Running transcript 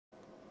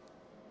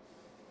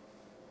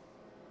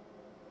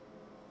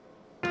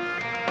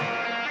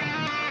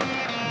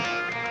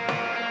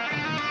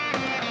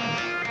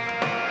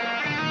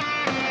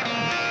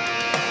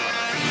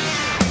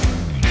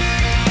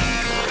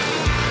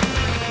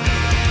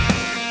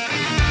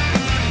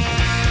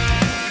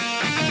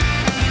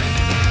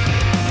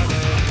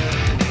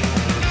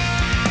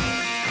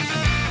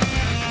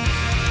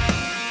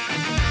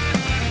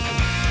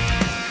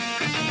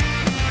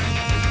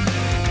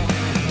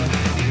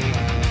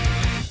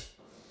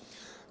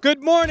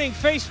Good morning,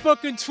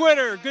 Facebook and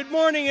Twitter. Good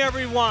morning,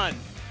 everyone.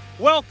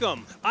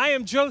 Welcome. I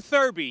am Joe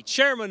Thurby,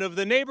 chairman of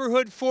the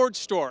Neighborhood Ford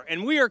Store,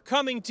 and we are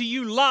coming to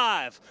you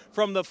live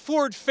from the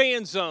Ford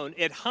Fan Zone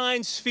at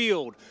Heinz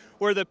Field,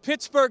 where the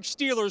Pittsburgh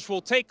Steelers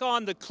will take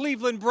on the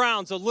Cleveland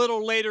Browns a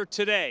little later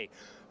today.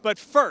 But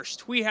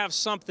first, we have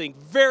something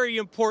very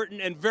important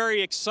and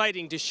very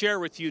exciting to share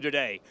with you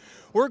today.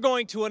 We're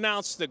going to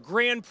announce the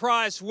grand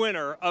prize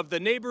winner of the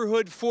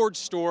Neighborhood Ford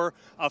Store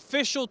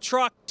Official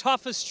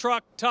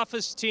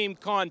Toughest Team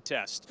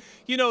contest.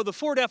 You know, the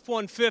Ford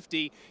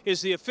F-150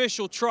 is the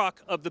official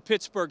truck of the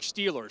Pittsburgh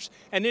Steelers,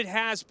 and it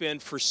has been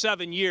for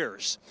 7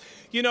 years.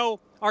 You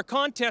know, our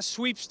contest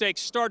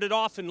sweepstakes started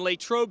off in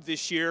Latrobe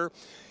this year.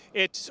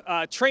 It's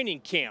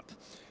training camp.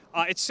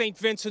 At St.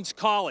 Vincent's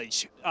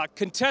College.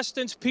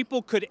 Contestants,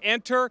 people could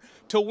enter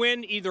to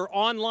win either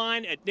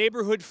online at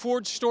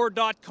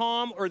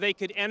neighborhoodfordstore.com or they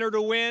could enter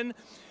to win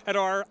at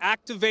our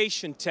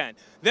activation tent.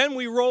 Then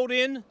we rolled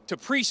in to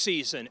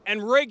preseason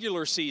and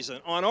regular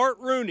season on Art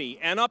Rooney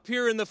and up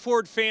here in the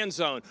Ford Fan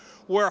Zone,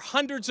 where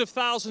hundreds of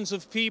thousands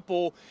of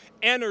people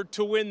entered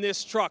to win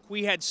this truck.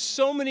 We had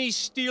so many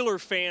Steeler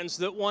fans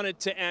that wanted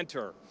to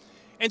enter.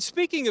 And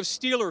speaking of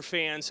Steeler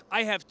fans,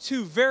 I have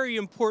two very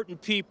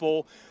important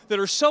people that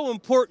are so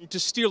important to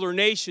Steeler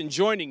Nation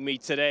joining me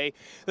today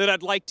that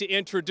I'd like to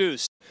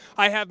introduce.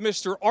 I have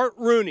Mr. Art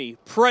Rooney,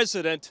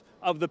 president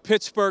of the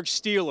Pittsburgh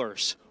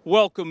Steelers.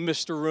 Welcome,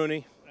 Mr.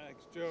 Rooney.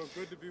 Thanks, Joe.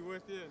 Good to be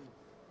with you. And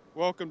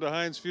welcome to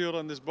Heinz Field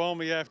on this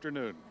balmy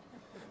afternoon.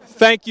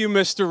 Thank you,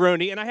 Mr.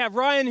 Rooney. And I have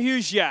Ryan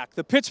Husiak,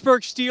 the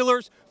Pittsburgh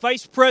Steelers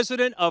Vice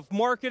President of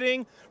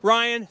Marketing.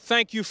 Ryan,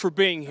 thank you for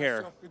being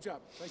here. Good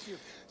job. Thank you.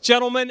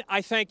 Gentlemen,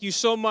 I thank you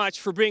so much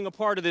for being a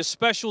part of this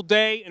special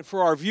day, and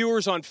for our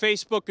viewers on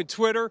Facebook and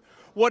Twitter.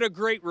 What a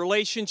great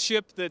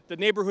relationship that the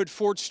Neighborhood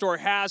Ford Store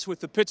has with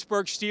the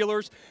Pittsburgh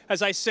Steelers.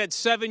 As I said,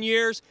 7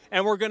 years,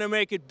 and we're going to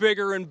make it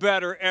bigger and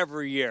better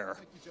every year.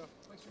 Thank you, Joe.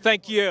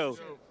 Thank you.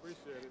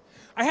 Appreciate it.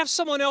 I have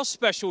someone else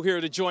special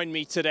here to join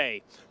me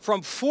today.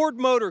 From Ford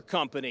Motor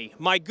Company,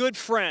 my good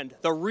friend,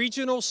 the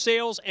Regional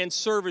Sales and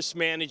Service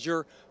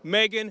Manager,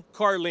 Megan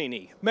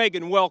Carlini.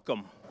 Megan,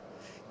 welcome.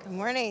 Good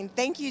morning.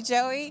 Thank you,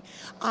 Joey.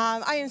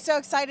 I am so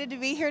excited to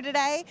be here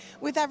today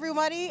with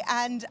everybody,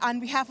 and on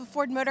behalf of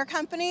Ford Motor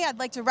Company, I'd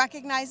like to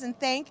recognize and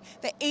thank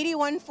the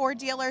 81 Ford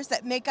dealers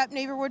that make up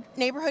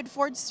Neighborhood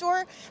Ford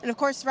Store, and of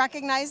course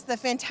recognize the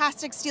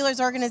fantastic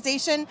Steelers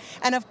organization,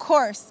 and of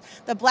course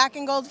the black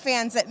and gold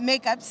fans that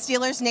make up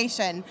Steelers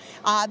Nation.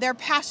 Their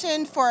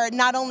passion for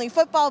not only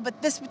football,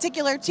 but this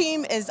particular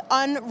team is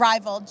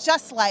unrivaled,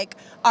 just like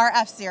our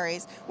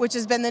F-Series, which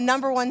has been the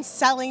 #1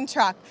 selling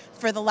truck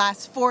for the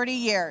last 40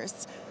 years.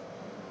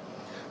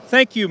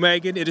 Thank you,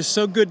 Megan. It is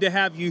so good to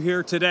have you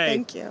here today.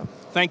 Thank you.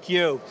 Thank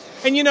you.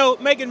 And you know,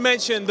 Megan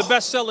mentioned the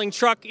best-selling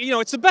truck. You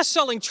know, it's the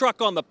best-selling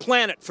truck on the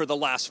planet for the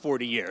last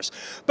 40 years.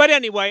 But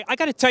anyway, I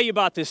got to tell you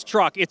about this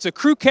truck. It's a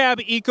Crew Cab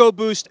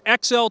EcoBoost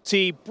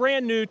XLT,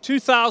 brand new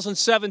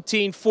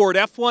 2017 Ford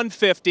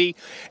F-150.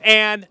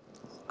 And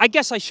I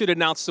guess I should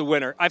announce the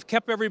winner. I've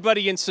kept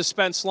everybody in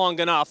suspense long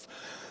enough.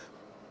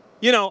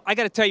 You know, I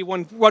got to tell you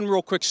one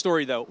real quick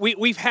story, though.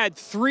 We've had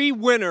 3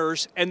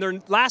 winners, and their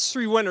last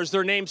 3 winners,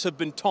 their names have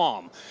been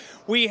Tom.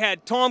 We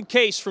had Tom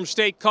Case from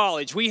State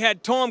College. We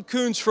had Tom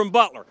Coons from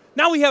Butler.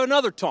 Now we have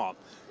another Tom.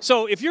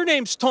 So if your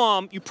name's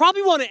Tom, you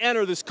probably want to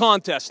enter this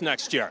contest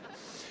next year.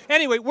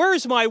 Anyway, where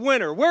is my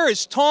winner? Where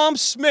is Tom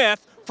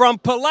Smith from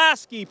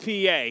Pulaski,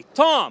 PA?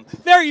 Tom,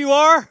 there you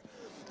are.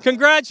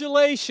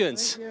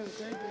 Congratulations. Thank you.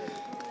 Thank you.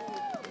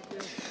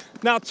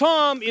 Now,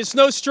 Tom is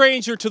no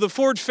stranger to the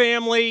Ford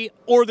family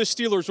or the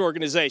Steelers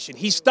organization.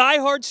 He's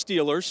diehard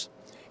Steelers.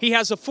 He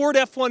has a Ford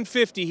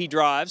F-150 he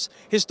drives.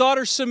 His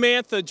daughter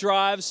Samantha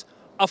drives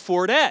a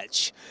Ford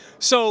Edge.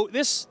 So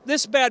this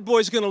bad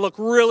boy's going to look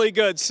really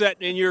good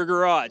sitting in your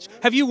garage.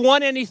 Have you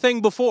won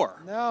anything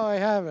before? No, I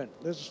haven't.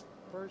 This is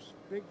the first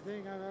big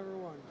thing I've ever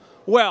won.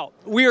 Well,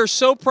 we are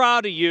so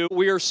proud of you.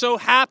 We are so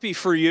happy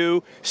for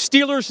you.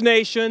 Steelers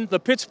Nation, the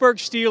Pittsburgh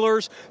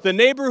Steelers, the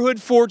Neighborhood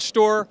Ford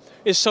Store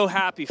is so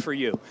happy for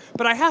you.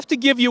 But I have to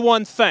give you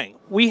one thing.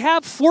 We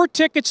have 4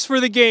 tickets for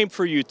the game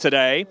for you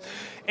today.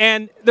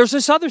 And there's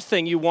this other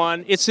thing you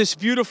won. It's this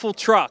beautiful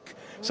truck.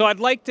 So I'd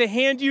like to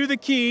hand you the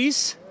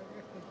keys.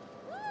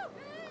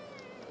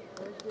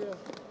 Thank you.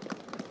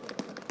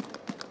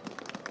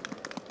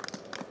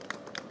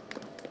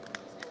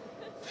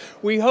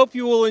 We hope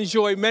you will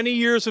enjoy many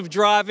years of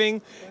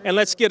driving, and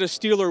let's get a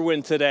Steeler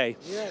win today.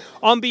 Yes.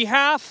 On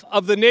behalf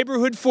of the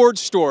Neighborhood Ford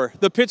Store,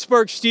 the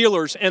Pittsburgh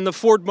Steelers, and the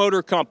Ford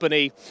Motor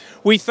Company,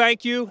 we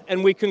thank you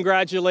and we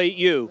congratulate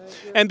you.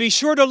 And be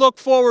sure to look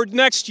forward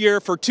next year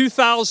for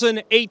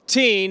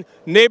 2018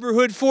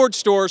 Neighborhood Ford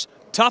Store's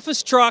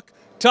Toughest Truck,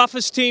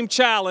 Toughest Team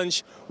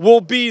Challenge.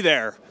 We'll be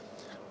there.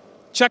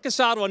 Check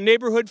us out on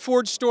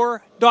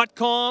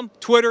neighborhoodfordstore.com,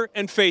 Twitter,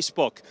 and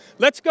Facebook.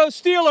 Let's go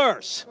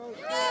Steelers!